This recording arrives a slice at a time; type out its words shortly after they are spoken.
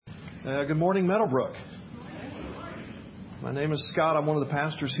Good morning, Meadowbrook. My name is Scott. I'm one of the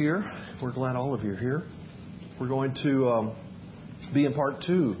pastors here. We're glad all of you are here. We're going to be in part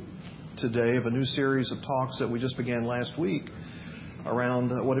 2 today of a new series of talks that we just began last week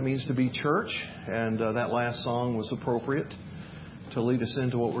around what it means to be church. And that last song was appropriate to lead us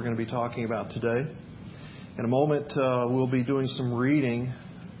into what we're going to be talking about today. In a moment, we'll be doing some reading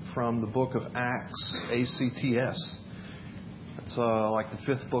from the book of Acts, A-C-T-S. It's like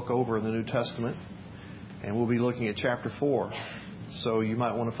the 5th book over in the New Testament. And we'll be looking at chapter 4. So you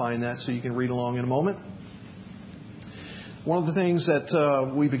might want to find that so you can read along in a moment. One of the things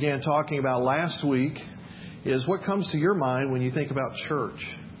that we began talking about last week is what comes to your mind when you think about church.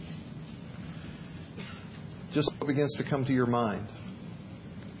 Just what begins to come to your mind.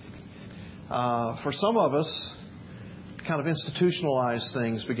 For some of us, kind of institutionalized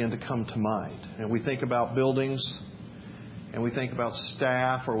things begin to come to mind. And we think about buildings, and we think about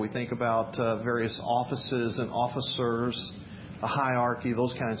staff, or we think about various offices and officers, a hierarchy,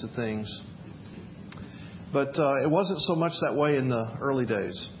 those kinds of things. But it wasn't so much that way in the early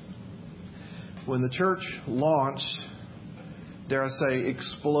days. When the church launched, dare I say,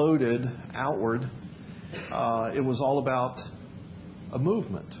 exploded outward, it was all about a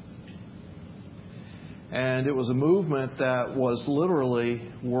movement. And it was a movement that was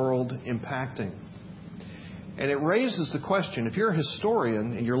literally world impacting. And it raises the question, if you're a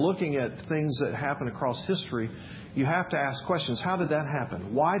historian and you're looking at things that happen across history, you have to ask questions. How did that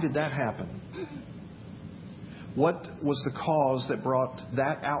happen? Why did that happen? What was the cause that brought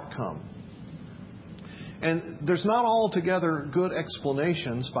that outcome? And there's not altogether good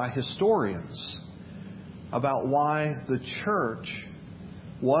explanations by historians about why the church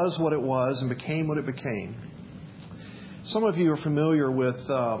was what it was and became what it became. Some of you are familiar with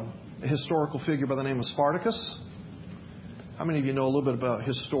a historical figure by the name of Spartacus. How many of you know a little bit about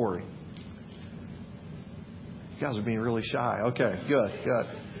his story? You guys are being really shy. Okay, good.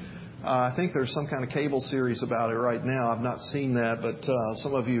 I think there's some kind of cable series about it right now. I've not seen that, but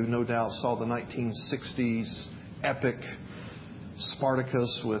some of you no doubt saw the 1960s epic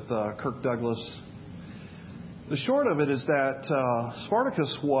Spartacus with Kirk Douglas. The short of it is that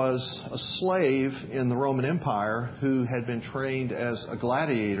Spartacus was a slave in the Roman Empire who had been trained as a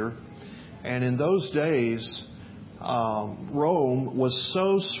gladiator. And in those days, Rome was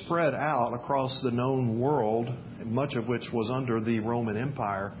so spread out across the known world, much of which was under the Roman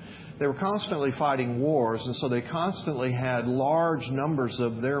Empire. They were constantly fighting wars, and so they constantly had large numbers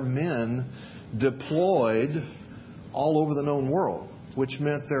of their men deployed all over the known world, which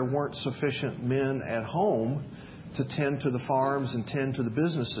meant there weren't sufficient men at home to tend to the farms and tend to the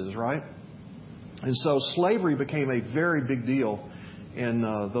businesses, right? And so slavery became a very big deal in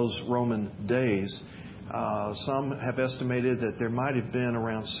those Roman days. Some have estimated that there might have been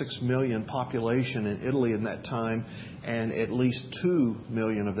around 6 million population in Italy in that time, and at least 2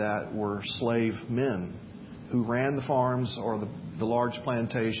 million of that were slave men who ran the farms or the large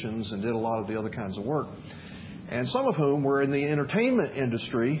plantations and did a lot of the other kinds of work. And some of whom were in the entertainment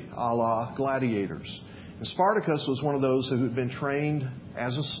industry, a la gladiators. And Spartacus was one of those who had been trained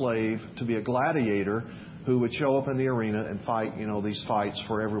as a slave to be a gladiator who would show up in the arena and fight, these fights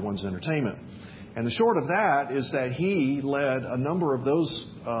for everyone's entertainment. And the short of that is that he led a number of those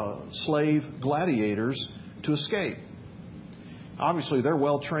slave gladiators to escape. Obviously, they're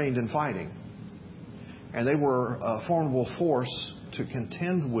well trained in fighting. And they were a formidable force to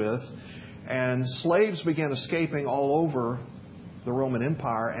contend with. And slaves began escaping all over the Roman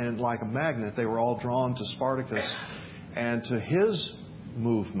Empire, and like a magnet, they were all drawn to Spartacus and to his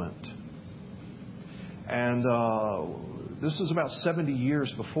movement. And this is about 70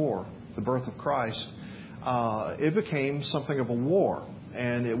 years before the birth of Christ. It became something of a war,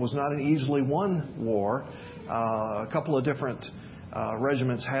 and it was not an easily won war. A couple of different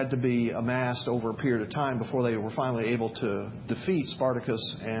regiments had to be amassed over a period of time before they were finally able to defeat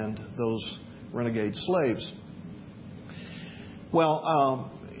Spartacus and those renegade slaves.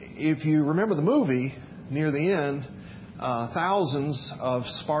 Well, if you remember the movie, near the end, thousands of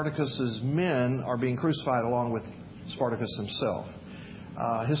Spartacus's men are being crucified along with Spartacus himself.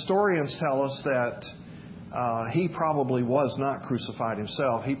 Historians tell us that he probably was not crucified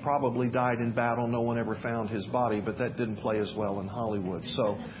himself. He probably died in battle. No one ever found his body, but that didn't play as well in Hollywood.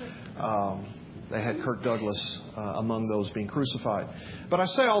 So they had Kirk Douglas among those being crucified. But I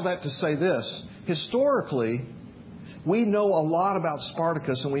say all that to say this. Historically, we know a lot about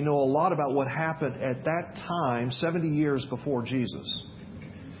Spartacus, and we know a lot about what happened at that time, 70 years before Jesus,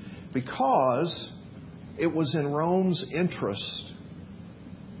 because it was in Rome's interest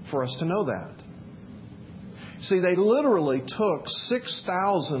for us to know that. See, they literally took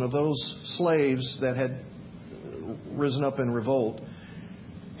 6,000 of those slaves that had risen up in revolt,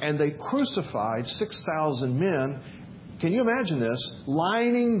 and they crucified 6,000 men. Can you imagine this?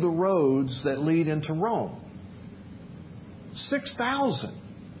 Lining the roads that lead into Rome. 6,000.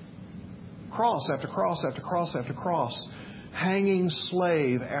 Cross after cross after cross after cross. Hanging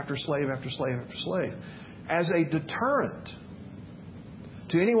slave after slave after slave after slave. As a deterrent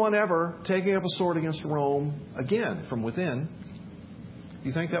to anyone ever taking up a sword against Rome again from within.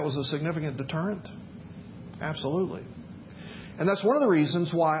 You think that was a significant deterrent? Absolutely. And that's one of the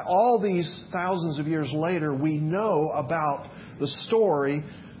reasons why all these thousands of years later we know about the story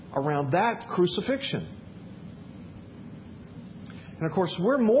around that crucifixion. And of course,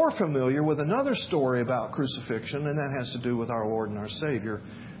 we're more familiar with another story about crucifixion, and that has to do with our Lord and our Savior,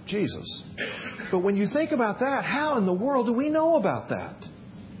 Jesus. But when you think about that, how in the world do we know about that?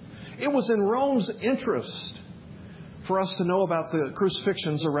 It was in Rome's interest for us to know about the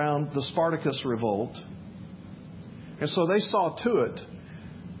crucifixions around the Spartacus revolt. And so they saw to it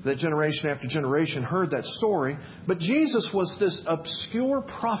that generation after generation heard that story. But Jesus was this obscure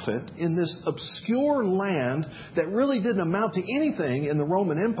prophet in this obscure land that really didn't amount to anything in the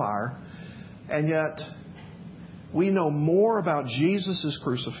Roman Empire. And yet, we know more about Jesus'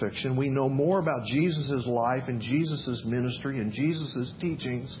 crucifixion. We know more about Jesus' life and Jesus' ministry and Jesus'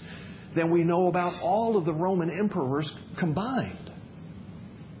 teachings than we know about all of the Roman emperors combined.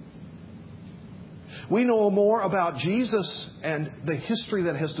 We know more about Jesus and the history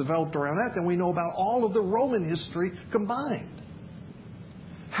that has developed around that than we know about all of the Roman history combined.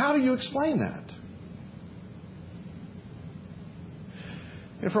 How do you explain that?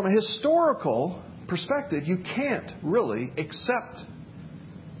 And from a historical perspective, you can't really except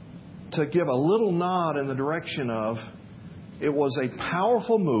to give a little nod in the direction of it was a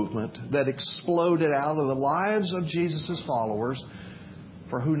powerful movement that exploded out of the lives of Jesus' followers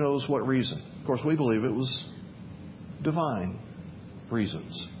for who knows what reason. Of course, we believe it was divine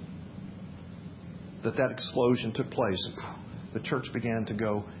reasons that explosion took place. The church began to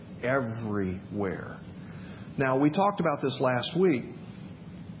go everywhere. Now, we talked about this last week.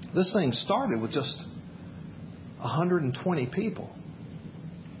 This thing started with just 120 people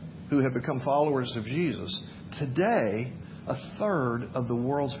who have become followers of Jesus. Today, a third of the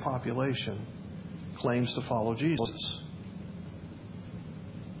world's population claims to follow Jesus.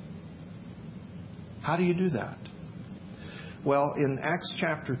 How do you do that? Well, in Acts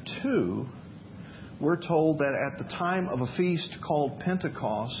chapter 2, we're told that at the time of a feast called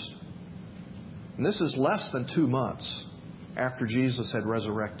Pentecost, and this is less than 2 months after Jesus had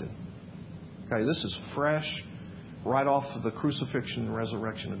resurrected. Okay, this is fresh, right off of the crucifixion and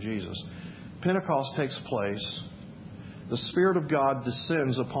resurrection of Jesus. Pentecost takes place. The Spirit of God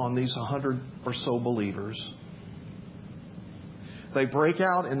descends upon these 100 or so believers. They break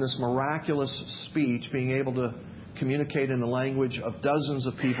out in this miraculous speech, being able to communicate in the language of dozens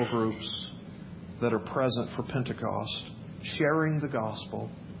of people groups that are present for Pentecost, sharing the gospel.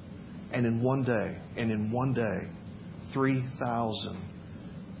 And in one day, 3,000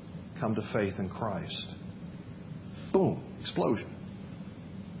 come to faith in Christ. Boom, explosion.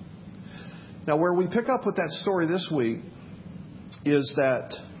 Now, where we pick up with that story this week is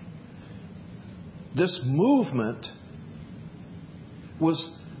that this movement was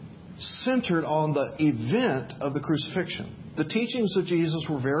centered on the event of the crucifixion. The teachings of Jesus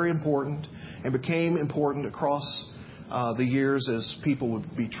were very important and became important across the years as people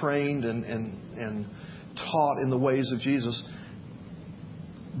would be trained and taught in the ways of Jesus.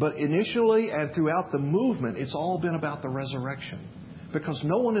 But initially and throughout the movement, it's all been about the resurrection. Because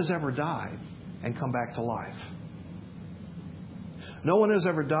no one has ever died and come back to life. No one has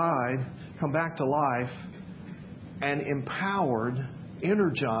ever died, come back to life, and empowered,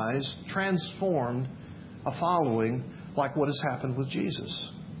 energized, transformed a following like what has happened with Jesus.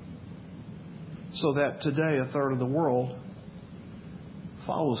 So that today a third of the world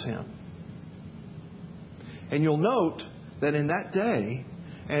follows Him. And you'll note that in that day,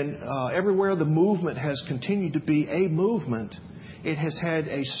 and everywhere the movement has continued to be a movement, it has had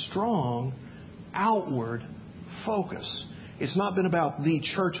a strong outward focus. It's not been about the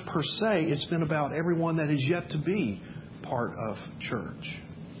church per se. It's been about everyone that is yet to be part of church.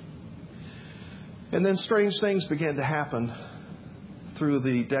 And then strange things began to happen through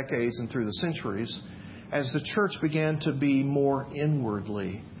the decades and through the centuries as the church began to be more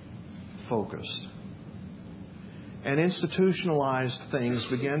inwardly focused. And institutionalized things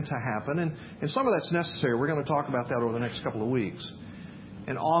began to happen. And some of that's necessary. We're going to talk about that over the next couple of weeks.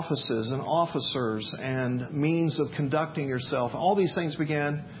 And offices and officers and means of conducting yourself. All these things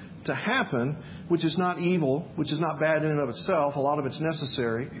began to happen, which is not evil, which is not bad in and of itself. A lot of it's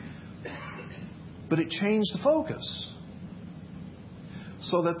necessary. But it changed the focus.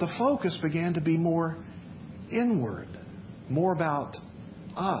 So that the focus began to be more inward. More about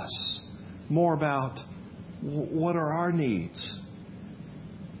us. More about what are our needs.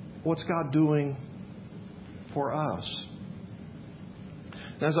 What's God doing for us?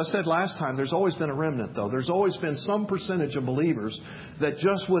 And as I said last time, there's always been a remnant, though. There's always been some percentage of believers that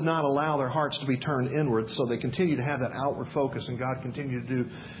just would not allow their hearts to be turned inward, so they continue to have that outward focus, and God continued to do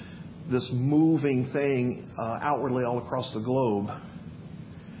this moving thing outwardly all across the globe.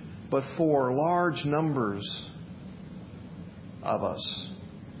 But for large numbers of us,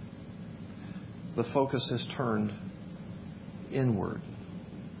 the focus has turned inward.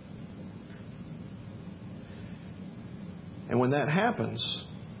 And when that happens,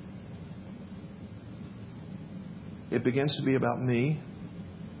 it begins to be about me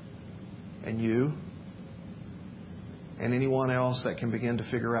and you and anyone else that can begin to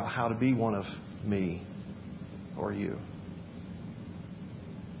figure out how to be one of me or you.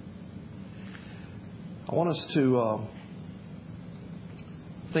 I want us to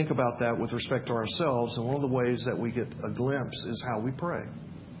think about that with respect to ourselves, and one of the ways that we get a glimpse is how we pray.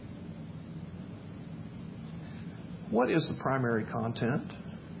 What is the primary content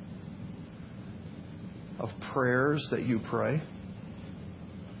of prayers that you pray?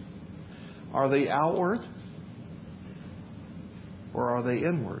 Are they outward or are they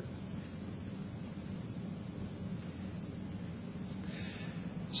inward?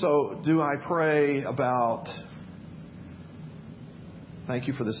 So, do I pray about, thank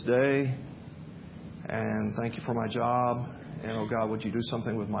you for this day, and thank you for my job, and oh God, would you do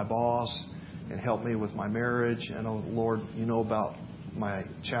something with my boss, and help me with my marriage, and oh Lord, you know about my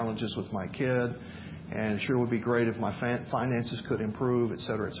challenges with my kid, and it sure would be great if my finances could improve,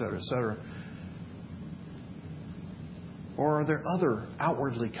 etc., etc., etc. Or are there other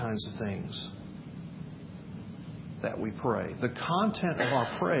outwardly kinds of things that we pray? The content of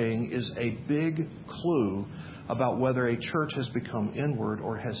our praying is a big clue about whether a church has become inward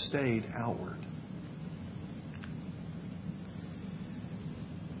or has stayed outward.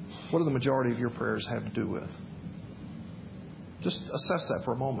 What do the majority of your prayers have to do with? Just assess that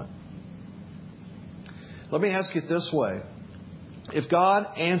for a moment. Let me ask it this way. If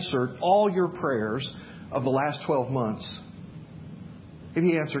God answered all your prayers of the last 12 months, if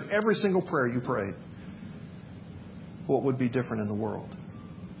He answered every single prayer you prayed, what would be different in the world?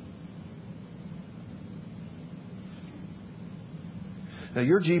 Now,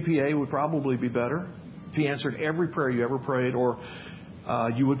 your GPA would probably be better if He answered every prayer you ever prayed, or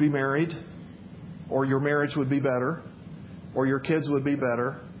you would be married, or your marriage would be better, or your kids would be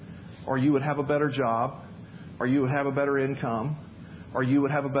better, or you would have a better job, or you would have a better income, or you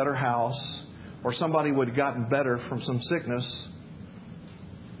would have a better house, or somebody would have gotten better from some sickness.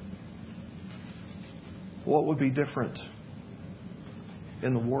 What would be different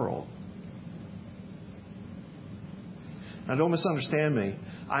in the world? Now, don't misunderstand me.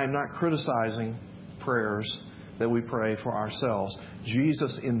 I am not criticizing prayers that we pray for ourselves.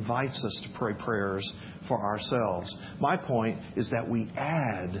 Jesus invites us to pray prayers for ourselves. My point is that we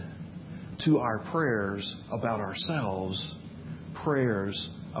add to our prayers about ourselves prayers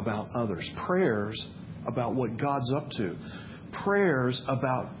about others, prayers about what God's up to, prayers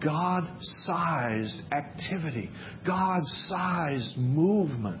about God-sized activity, God-sized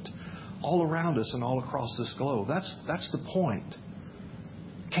movement all around us and all across this globe. That's the point.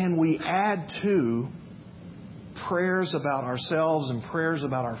 Can we add to prayers about ourselves and prayers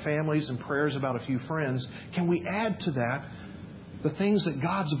about our families and prayers about a few friends? Can we add to that the things that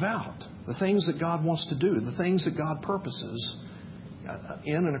God's about, the things that God wants to do, the things that God purposes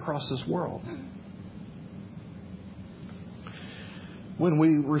in and across this world? When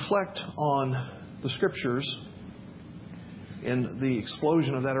we reflect on the Scriptures in the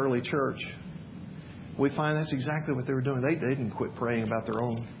explosion of that early church, we find that's exactly what they were doing. They didn't quit praying about their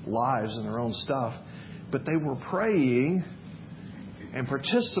own lives and their own stuff, but they were praying and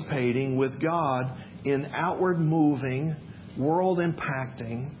participating with God in outward moving, world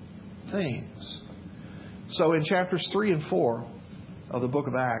impacting things. So in chapters 3 and 4 of the book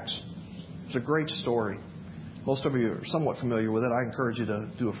of Acts, it's a great story. Most of you are somewhat familiar with it. I encourage you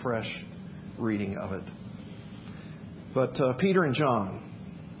to do a fresh reading of it. But Peter and John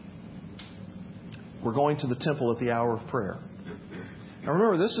were going to the temple at the hour of prayer. Now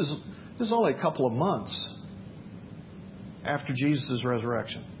remember, this is only a couple of months after Jesus'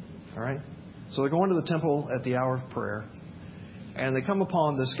 resurrection. All right? So they're going to the temple at the hour of prayer, and they come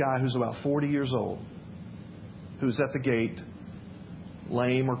upon this guy who's about 40 years old, who's at the gate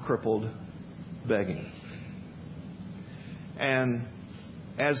lame or crippled, begging. And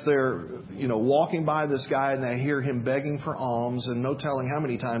as they're, walking by this guy and they hear him begging for alms, and no telling how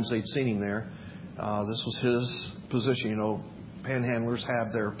many times they'd seen him there. This was his position. Panhandlers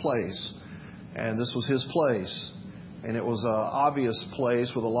have their place. And this was his place. And it was an obvious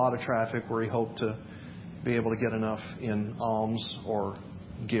place with a lot of traffic where he hoped to be able to get enough in alms or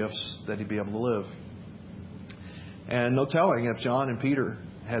gifts that he'd be able to live. And no telling if John and Peter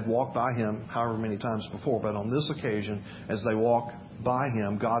had walked by him however many times before. But on this occasion, as they walk by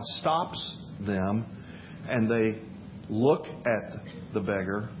him, God stops them and they look at the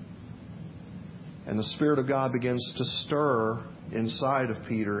beggar. And the Spirit of God begins to stir inside of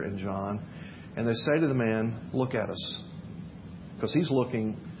Peter and John. And they say to the man, look at us. Because he's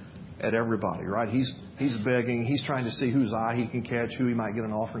looking at everybody, right? He's begging. He's trying to see whose eye he can catch, who he might get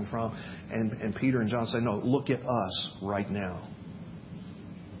an offering from. And Peter and John say, no, look at us right now.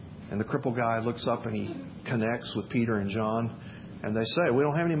 And the crippled guy looks up and he connects with Peter and John. And they say, we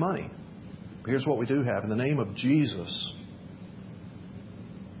don't have any money. But here's what we do have. In the name of Jesus,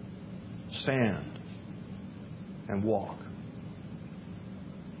 stand and walk.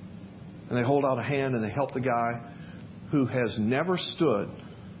 And they hold out a hand and they help the guy who has never stood,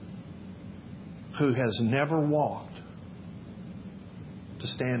 who has never walked, to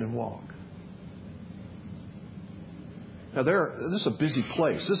stand and walk. Now, this is a busy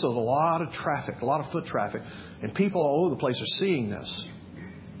place. This is a lot of traffic, a lot of foot traffic. And people all over the place are seeing this.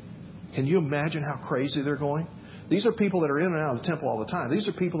 Can you imagine how crazy they're going? These are people that are in and out of the temple all the time. These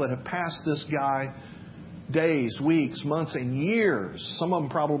are people that have passed this guy days, weeks, months, and years. Some of them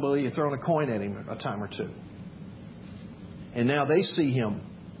probably thrown a coin at him a time or two. And now they see him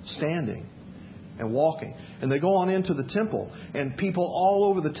standing and walking. And they go on into the temple. And people all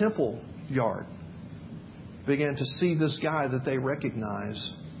over the temple yard began to see this guy that they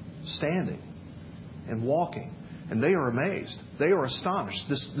recognize standing and walking. And they are amazed. They are astonished.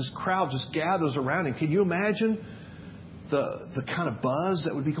 This crowd just gathers around him. Can you imagine the kind of buzz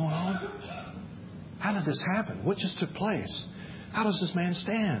that would be going on? How did this happen? What just took place? How does this man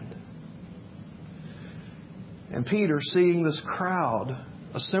stand? And Peter, seeing this crowd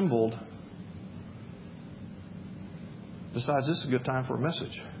assembled, decides this is a good time for a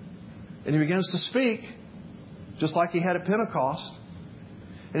message. And he begins to speak, just like he had at Pentecost.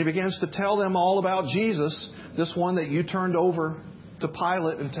 And he begins to tell them all about Jesus, this one that you turned over to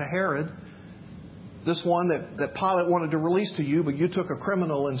Pilate and to Herod. This one that Pilate wanted to release to you, but you took a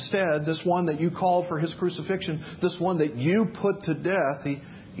criminal instead. This one that you called for his crucifixion. This one that you put to death.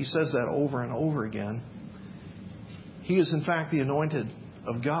 He says that over and over again. He is in fact the anointed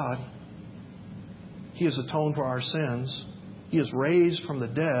of God. He has atoned for our sins. He is raised from the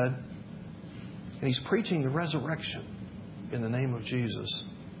dead. And He's preaching the resurrection in the name of Jesus.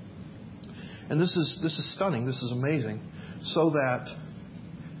 And this is stunning. This is amazing. So that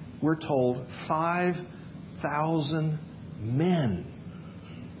we're told 5,000 men.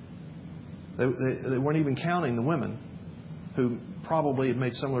 They weren't even counting the women who probably had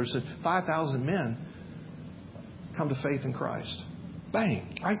made similar decisions. 5,000 men come to faith in Christ.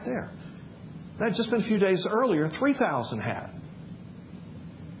 Bang, right there. That had just been a few days earlier, 3,000 had.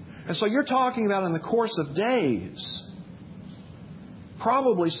 And so you're talking about in the course of days,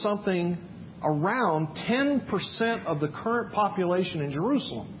 probably something around 10% of the current population in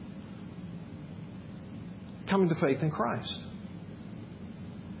Jerusalem coming to faith in Christ.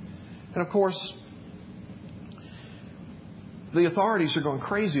 And of course, the authorities are going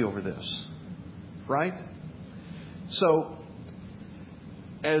crazy over this, right? So,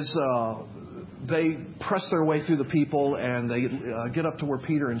 as they press their way through the people and they get up to where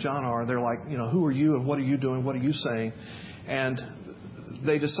Peter and John are, they're like, who are you and what are you doing? What are you saying? And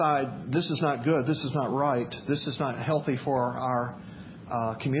they decide this is not good. This is not right. This is not healthy for our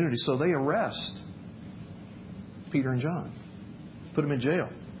community. So they arrest Peter and John, put them in jail.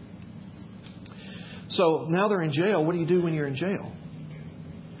 So now they're in jail. What do you do when you're in jail?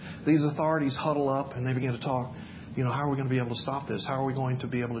 These authorities huddle up and they begin to talk. How are we going to be able to stop this? How are we going to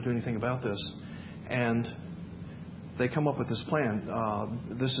be able to do anything about this? And they come up with this plan.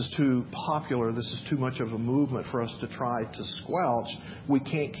 This is too popular. This is too much of a movement for us to try to squelch. We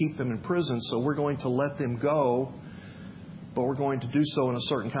can't keep them in prison, so we're going to let them go, but we're going to do so in a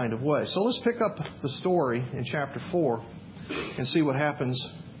certain kind of way. So let's pick up the story in chapter 4 and see what happens.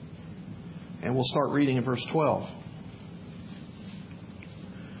 And we'll start reading in verse 12.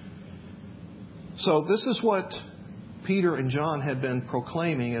 So this is what Peter and John had been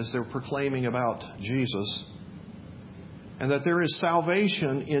proclaiming as they're proclaiming about Jesus. And that there is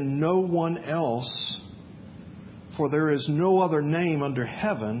salvation in no one else, For there is no other name under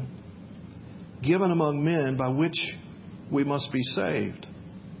heaven given among men by which we must be saved."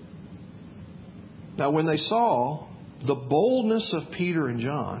 Now when they saw the boldness of Peter and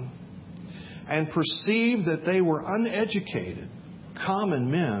John and perceived that they were uneducated, common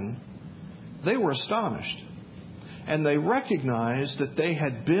men, they were astonished. And they recognized that they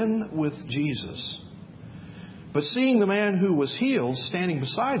had been with Jesus. But seeing the man who was healed standing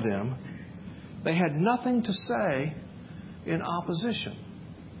beside them, they had nothing to say in opposition.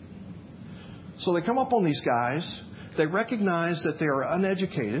 So they come up on these guys. They recognize that they are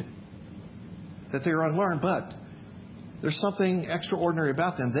uneducated, that they are unlearned, but there's something extraordinary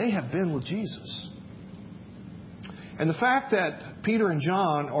about them. They have been with Jesus. And the fact that Peter and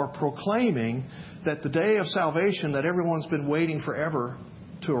John are proclaiming that the day of salvation that everyone's been waiting forever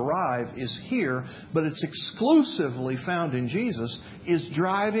to arrive is here, but it's exclusively found in Jesus, is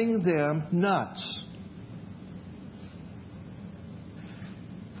driving them nuts.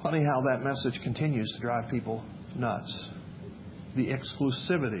 Funny how that message continues to drive people nuts. The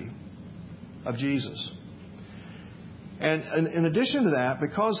exclusivity of Jesus. And in addition to that,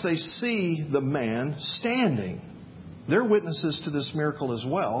 because they see the man standing, they're witnesses to this miracle as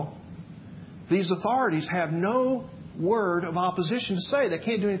well. These authorities have no word of opposition to say. They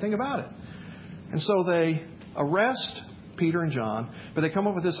can't do anything about it. And so they arrest Peter and John, but they come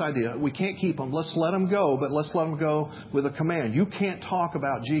up with this idea: we can't keep them. Let's let them go, but let's let them go with a command. You can't talk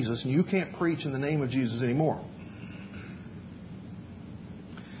about Jesus, and you can't preach in the name of Jesus anymore.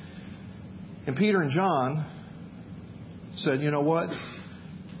 And Peter and John said, "You know what?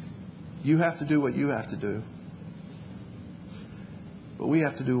 You have to do what you have to do. But we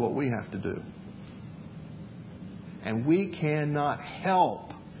have to do what we have to do. And we cannot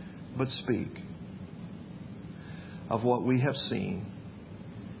help but speak of what we have seen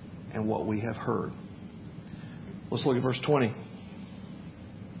and what we have heard." Let's look at verse 20.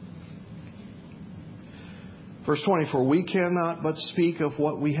 Verse 20, "For we cannot but speak of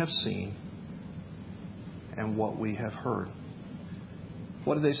what we have seen and what we have heard."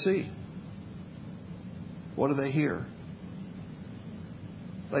 What did they see? What did they hear?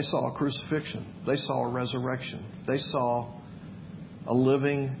 They saw a crucifixion. They saw a resurrection. They saw a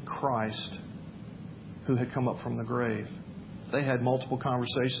living Christ who had come up from the grave. They had multiple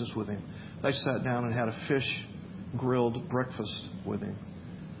conversations with Him. They sat down and had a fish grilled breakfast with Him.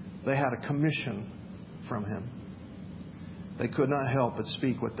 They had a commission from Him. They could not help but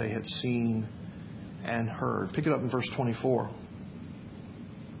speak what they had seen and heard. Pick it up in verse 24.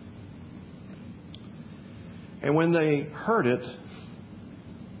 "And when they heard it,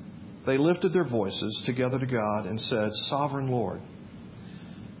 they lifted their voices together to God and said, 'Sovereign Lord.'"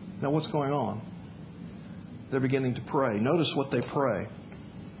 Now what's going on? They're beginning to pray. Notice what they pray.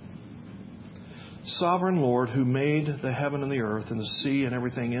 "Sovereign Lord, who made the heaven and the earth and the sea and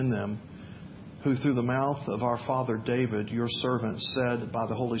everything in them, who through the mouth of our father David, your servant, said by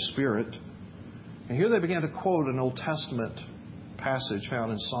the Holy Spirit." And here they began to quote an Old Testament passage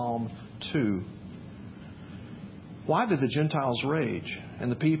found in Psalm 2. "Why did the Gentiles rage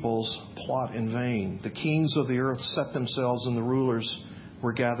and the peoples plot in vain? The kings of the earth set themselves and the rulers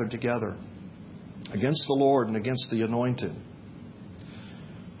were gathered together against the Lord and against the Anointed.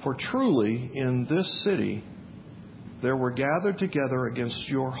 For truly in this city there were gathered together against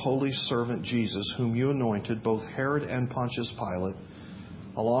your holy servant Jesus, whom you anointed, both Herod and Pontius Pilate,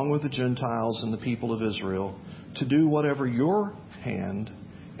 along with the Gentiles and the people of Israel, to do whatever your hand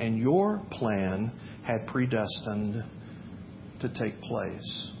and your plan had predestined to take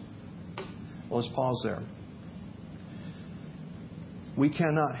place." Well, let's pause there. We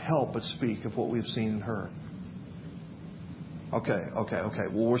cannot help but speak of what we've seen and heard. Okay.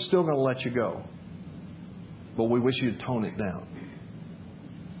 Well, we're still going to let you go, but we wish you'd tone it down.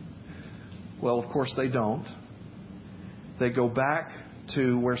 Well, of course they don't. They go back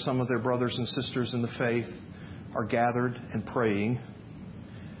to where some of their brothers and sisters in the faith are gathered and praying.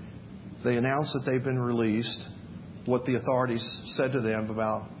 They announce that they've been released. What the authorities said to them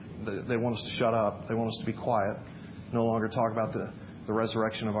about, they want us to shut up. They want us to be quiet. No longer talk about the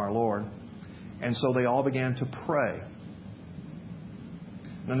resurrection of our Lord. And so they all began to pray.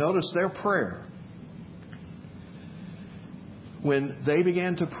 Now notice their prayer. When they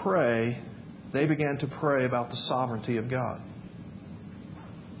began to pray about the sovereignty of God.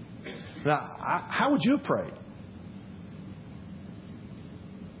 Now, how would you have prayed?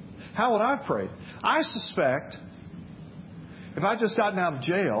 How would I have prayed? I suspect if I'd just gotten out of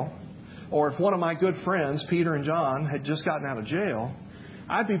jail, or if one of my good friends, Peter and John, had just gotten out of jail,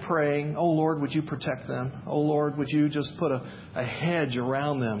 I'd be praying, oh Lord, would you protect them? Oh Lord, would you just put a hedge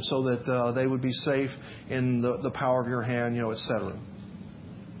around them so that they would be safe in the power of your hand, etc.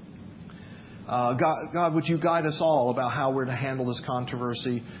 God, would you guide us all about how we're to handle this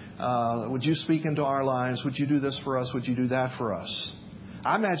controversy? Would you speak into our lives? Would you do this for us? Would you do that for us?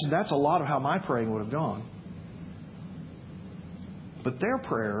 I imagine that's a lot of how my praying would have gone. But their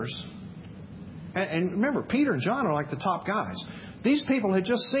prayers, and remember, Peter and John are like the top guys. These people had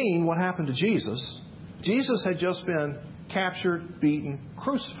just seen what happened to Jesus. Jesus had just been captured, beaten,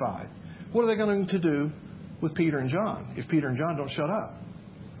 crucified. What are they going to do with Peter and John if Peter and John don't shut up?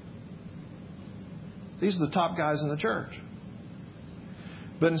 These are the top guys in the church.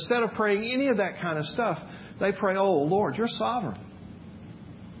 But instead of praying any of that kind of stuff, they pray, oh Lord, you're sovereign.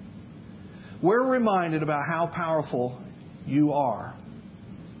 We're reminded about how powerful you are.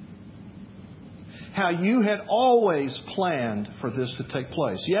 How you had always planned for this to take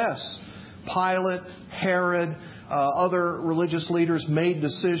place. Yes, Pilate, Herod, other religious leaders made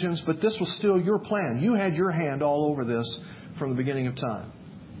decisions, but this was still your plan. You had your hand all over this from the beginning of time.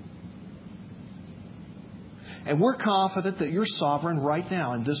 And we're confident that you're sovereign right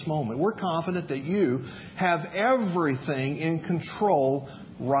now in this moment. We're confident that you have everything in control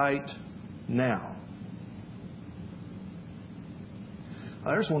right now.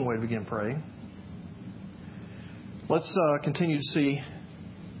 There's one way to begin praying. Let's continue to see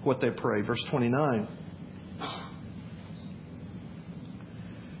what they pray. Verse 29.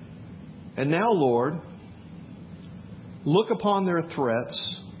 And now, Lord, look upon their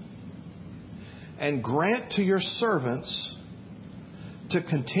threats and grant to your servants to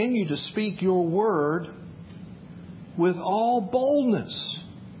continue to speak your word with all boldness,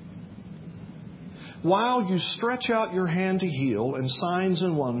 while you stretch out your hand to heal and signs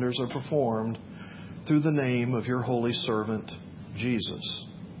and wonders are performed through the name of your holy servant, Jesus.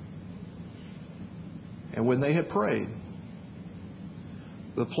 And when they had prayed,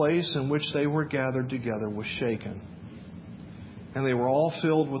 the place in which they were gathered together was shaken, and they were all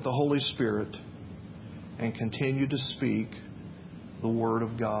filled with the Holy Spirit and continued to speak the word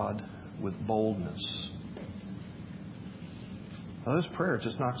of God with boldness. Now, this prayer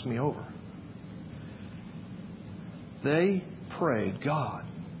just knocks me over. They prayed, God,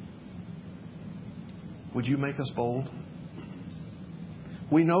 would you make us bold?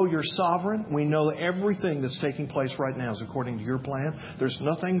 We know you're sovereign. We know that everything that's taking place right now is according to your plan. There's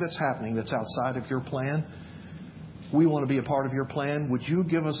nothing that's happening that's outside of your plan. We want to be a part of your plan. Would you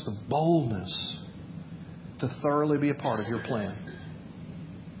give us the boldness to thoroughly be a part of your plan?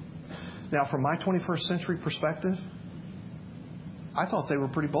 Now, from my 21st century perspective, I thought they were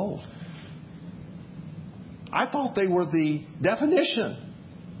pretty bold. I thought they were the definition,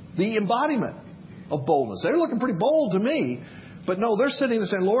 the embodiment of boldness. They were looking pretty bold to me. But no, they're sitting there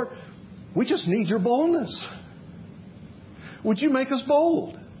saying, Lord, we just need your boldness. Would you make us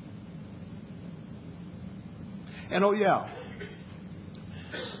bold? And oh yeah,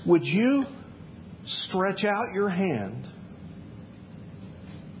 would you stretch out your hand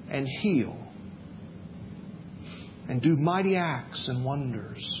and heal and do mighty acts and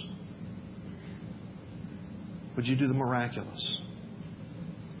wonders? Would you do the miraculous?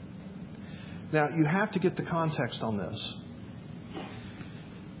 Now, you have to get the context on this.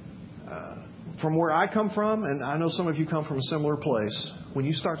 From where I come from, and I know some of you come from a similar place, when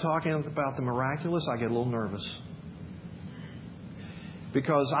you start talking about the miraculous, I get a little nervous.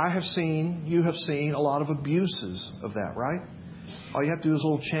 Because you have seen a lot of abuses of that, right? All you have to do is a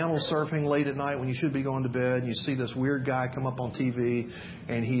little channel surfing late at night when you should be going to bed, and you see this weird guy come up on TV,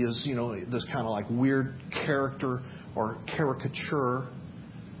 and he is, this kind of like weird character or caricature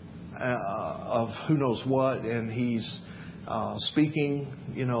of who knows what, and he's speaking,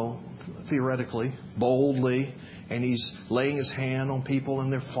 theoretically, boldly, and he's laying his hand on people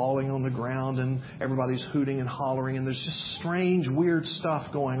and they're falling on the ground and everybody's hooting and hollering, and there's just strange, weird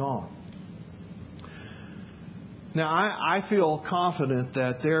stuff going on. Now, I feel confident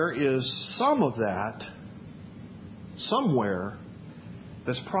that there is some of that somewhere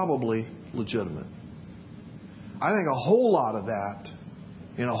that's probably legitimate. I think a whole lot of that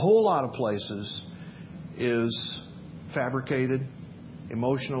in a whole lot of places is fabricated,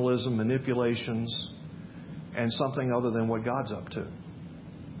 emotionalism, manipulations, and something other than what God's up to.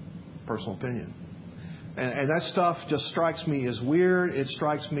 Personal opinion. And that stuff just strikes me as weird. It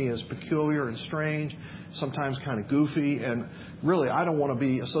strikes me as peculiar and strange, sometimes kind of goofy. And really, I don't want to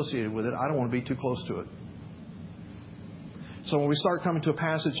be associated with it. I don't want to be too close to it. So when we start coming to a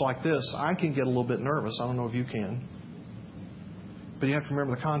passage like this, I can get a little bit nervous. I don't know if you can. But you have to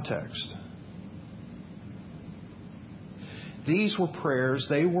remember the context. these were prayers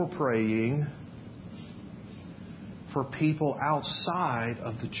they were praying for people outside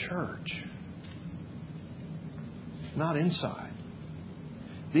of the church, not inside.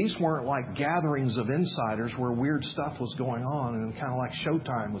 These weren't like gatherings of insiders where weird stuff was going on and kind of like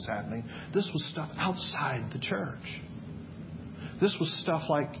showtime was happening. This was stuff outside the church. This was stuff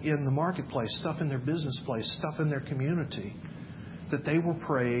like in the marketplace, stuff in their business place, stuff in their community, that they were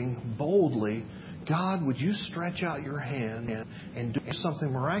praying boldly, God, would you stretch out your hand and do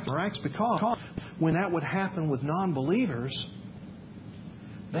something miraculous? Because when that would happen with non-believers,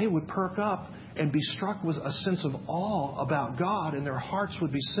 they would perk up and be struck with a sense of awe about God, and their hearts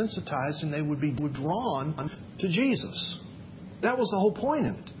would be sensitized and they would be drawn to Jesus. That was the whole point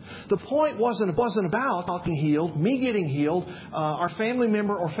of it. The point wasn't about getting healed, me getting healed, our family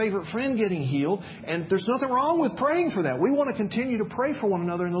member or favorite friend getting healed, and there's nothing wrong with praying for that. We want to continue to pray for one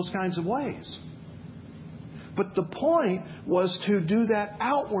another in those kinds of ways. But the point was to do that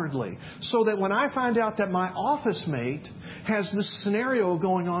outwardly, so that when I find out that my office mate has this scenario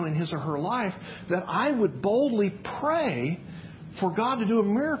going on in his or her life, that I would boldly pray for God to do a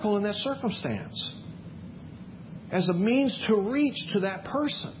miracle in that circumstance as a means to reach to that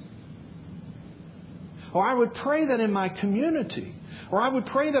person. Or I would pray that in my community. Or I would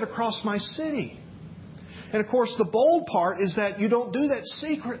pray that across my city. And of course, the bold part is that you don't do that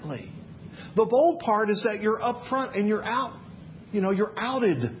secretly. The bold part is that you're up front and you're out. You're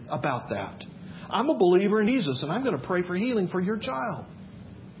outed about that. I'm a believer in Jesus, and I'm going to pray for healing for your child.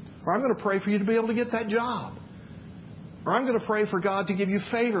 Or I'm going to pray for you to be able to get that job. Or I'm going to pray for God to give you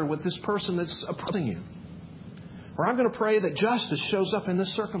favor with this person that's oppressing you. Or I'm going to pray that justice shows up in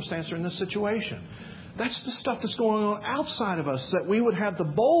this circumstance or in this situation. That's the stuff that's going on outside of us, that we would have the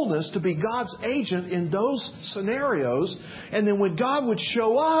boldness to be God's agent in those scenarios. And then when God would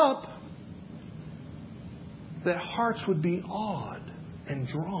show up, that hearts would be awed and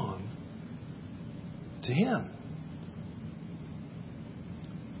drawn to Him.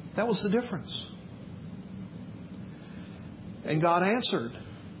 That was the difference. And God answered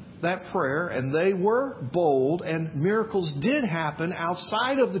that prayer, and they were bold, and miracles did happen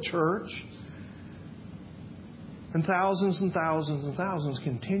outside of the church. And thousands and thousands and thousands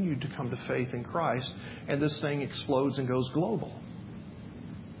continued to come to faith in Christ, and this thing explodes and goes global.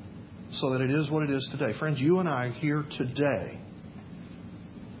 So that it is what it is today. Friends, you and I are here today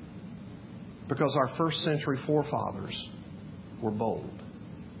because our first century forefathers were bold.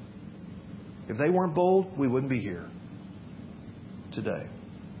 If they weren't bold, we wouldn't be here today.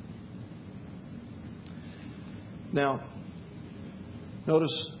 Now,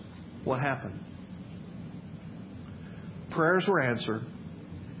 notice what happened. Prayers were answered.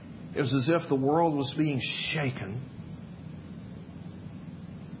 It was as if the world was being shaken.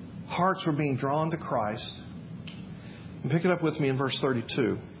 Hearts were being drawn to Christ. And pick it up with me in verse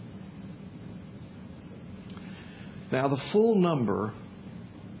 32. Now the full number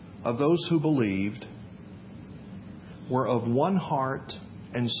of those who believed were of one heart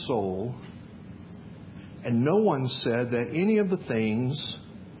and soul, and no one said that any of the things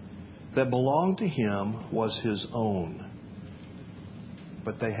that belonged to him was his own,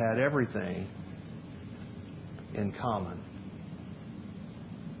 but they had everything in common.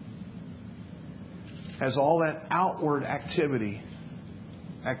 As all that outward activity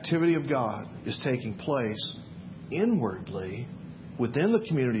of God is taking place inwardly within the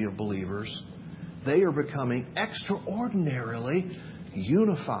community of believers, they are becoming extraordinarily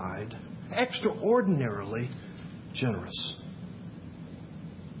unified, extraordinarily generous.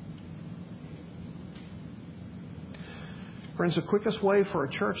 Friends, the quickest way for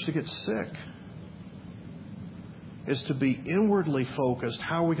a church to get sick is to be inwardly focused.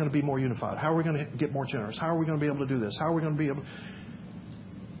 How are we going to be more unified? How are we going to get more generous? How are we going to be able to do this? How are we going to be able...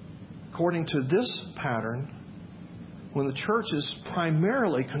 According to this pattern, when the church is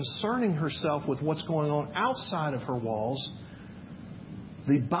primarily concerning herself with what's going on outside of her walls,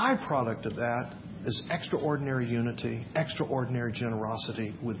 the byproduct of that is extraordinary unity, extraordinary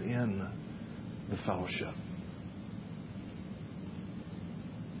generosity within the fellowship.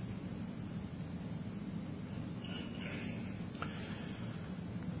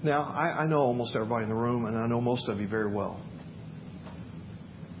 Now, I know almost everybody in the room, and I know most of you very well.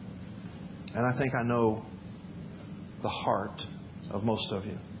 And I think I know the heart of most of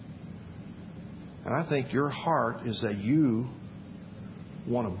you. And I think your heart is that you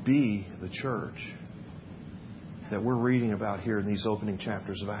want to be the church that we're reading about here in these opening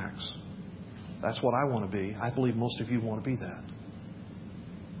chapters of Acts. That's what I want to be. I believe most of you want to be that.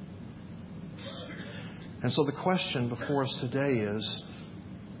 And so the question before us today is,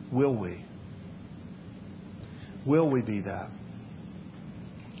 will we? Will we be that?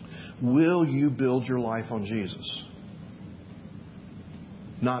 Will you build your life on Jesus?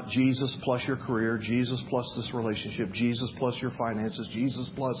 Not Jesus plus your career, Jesus plus this relationship, Jesus plus your finances, Jesus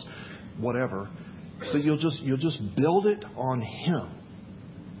plus whatever. But you'll just build it on Him.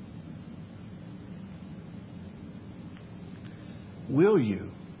 Will you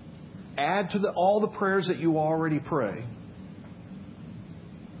add to all the prayers that you already pray,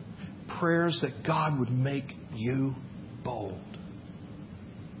 prayers that God would make you bold?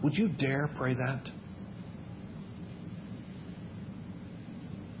 Would you dare pray that?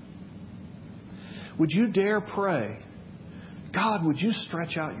 Would you dare pray, God, would you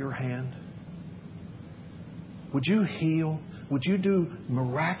stretch out your hand? Would you heal? Would you do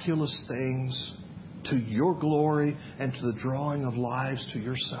miraculous things to your glory and to the drawing of lives to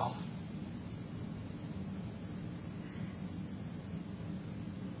yourself?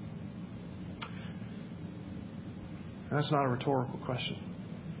 That's not a rhetorical question.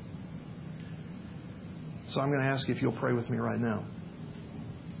 So I'm going to ask you if you'll pray with me right now.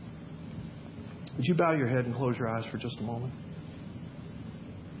 Would you bow your head and close your eyes for just a moment?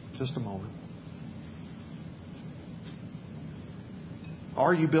 Just a moment.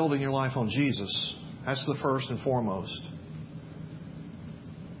 Are you building your life on Jesus? That's the first and foremost.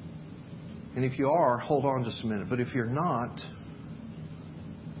 And if you are, hold on just a minute. But if you're not,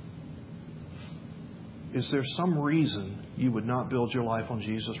 is there some reason you would not build your life on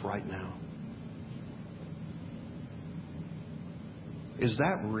Jesus right now? Is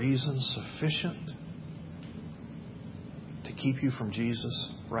that reason sufficient to keep you from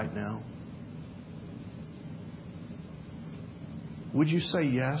Jesus right now? Would you say,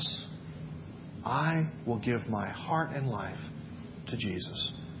 yes, I will give my heart and life to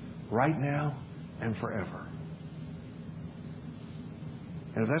Jesus right now and forever?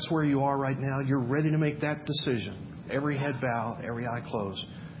 And if that's where you are right now, you're ready to make that decision. Every head bowed, every eye closed.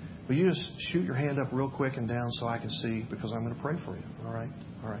 Will you just shoot your hand up real quick and down so I can see, because I'm going to pray for you. All right?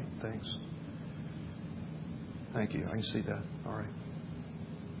 All right. Thanks. Thank you. I can see that. All right.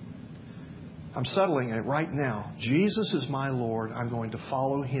 I'm settling it right now. Jesus is my Lord. I'm going to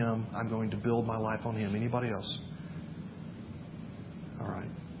follow Him. I'm going to build my life on Him. Anybody else? All right.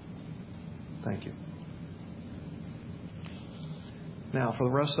 Thank you. Now, for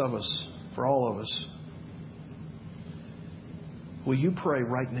the rest of us, for all of us, will you pray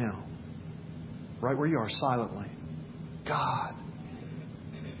right now, right where you are, silently? God,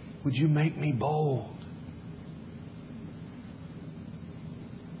 would you make me bold?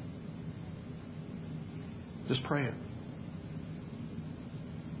 Just pray it.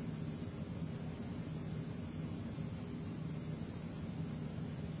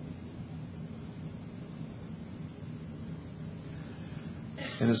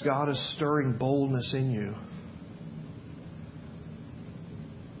 And as God is stirring boldness in you,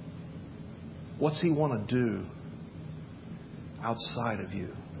 what's He want to do outside of you,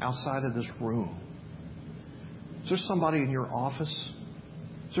 outside of this room? Is there somebody in your office?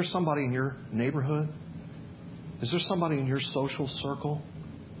 Is there somebody in your neighborhood? Is there somebody in your social circle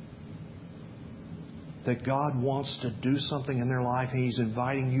that God wants to do something in their life and He's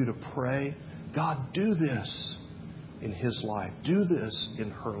inviting you to pray? God, do this in his life. Do this in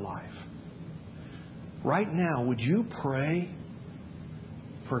her life. Right now, would you pray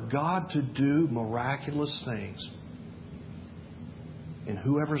for God to do miraculous things in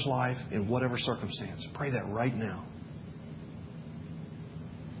whoever's life, in whatever circumstance? Pray that right now.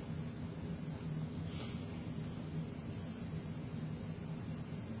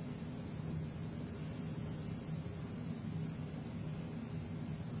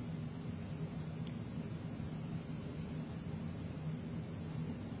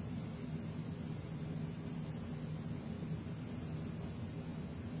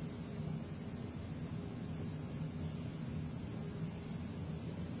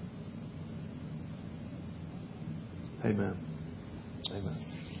 Amen. Amen.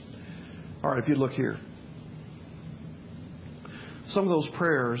 All right, if you look here. Some of those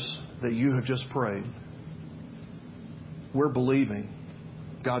prayers that you have just prayed, we're believing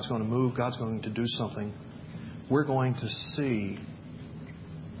God's going to move, God's going to do something. We're going to see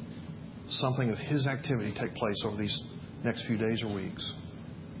something of His activity take place over these next few days or weeks.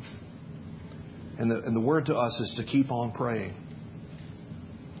 And the word to us is to keep on praying.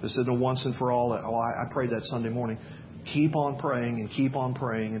 This isn't a once and for all. I prayed that Sunday morning. Keep on praying and keep on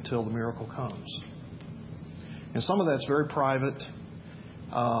praying until the miracle comes. And some of that's very private.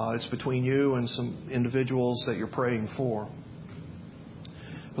 It's between you and some individuals that you're praying for.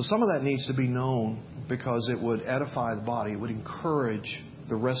 But some of that needs to be known because it would edify the body. It would encourage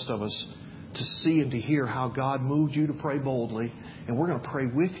the rest of us to see and to hear how God moved you to pray boldly. And we're going to pray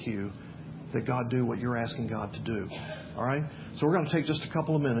with you that God do what you're asking God to do. All right? So we're going to take just a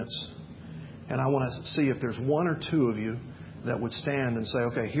couple of minutes. And I want to see if there's one or two of you that would stand and say,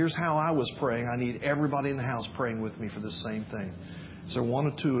 okay, here's how I was praying. I need everybody in the house praying with me for this same thing. Is there one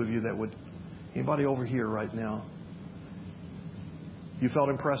or two of you that would... Anybody over here right now? You felt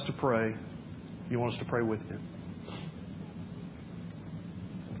impressed to pray. You want us to pray with you.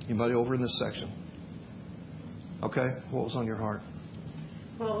 Anybody over in this section? Okay. What was on your heart?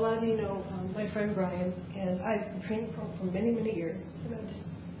 Well, a lot of you know my friend Brian, and I've been praying for many, many years. And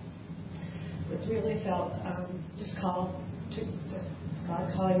I just really felt just called to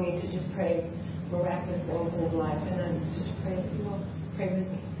God calling me to just pray miraculous things in his life. And I just pray that you will pray with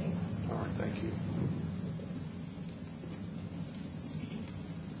me. Thanks. All right. Thank you.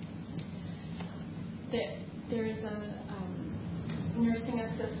 There is a nursing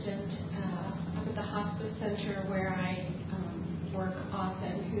assistant up at the hospice center where I work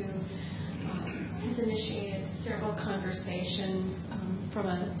often who has initiated several conversations from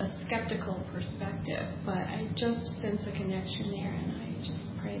a skeptical perspective, but I just sense a connection there, and I just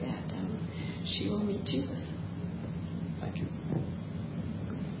pray that she will meet Jesus. Thank you.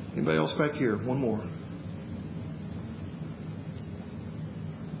 Anybody else back here? One more.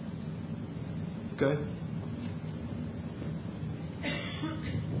 Okay.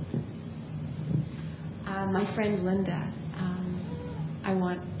 My friend Linda, I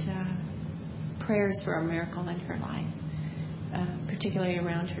want prayers for a miracle in her life, particularly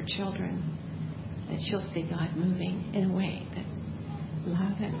around her children, that she'll see God moving in a way that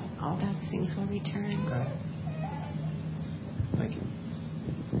love and all those things will return. Okay. Thank you.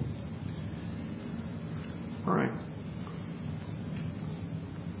 All right.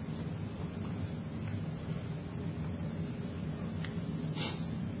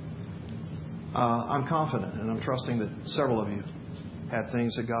 I'm confident and I'm trusting that several of you have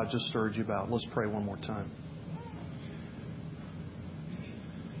things that God just stirred you about. Let's pray one more time.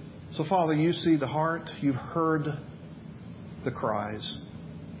 So, Father, you see the heart. You've heard the cries.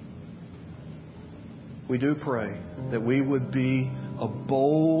 We do pray that we would be a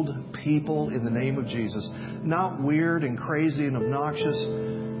bold people in the name of Jesus. Not weird and crazy and obnoxious,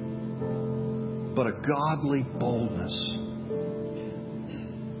 but a godly boldness.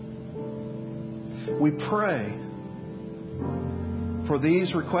 We pray for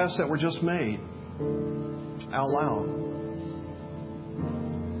these requests that were just made out loud.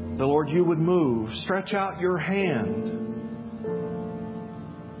 The Lord, you would move. Stretch out your hand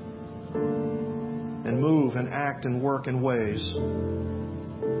and move and act and work in ways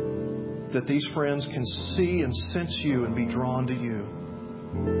that these friends can see and sense you and be drawn to you.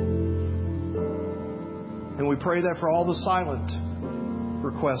 And we pray that for all the silent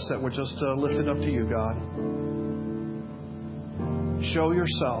requests that were just lifted up to you, God. Show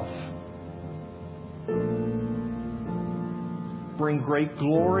yourself. Bring great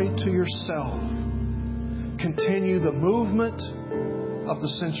glory to yourself. Continue the movement of the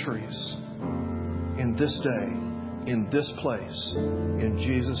centuries in this day, in this place. In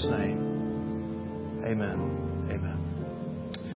Jesus' name, amen.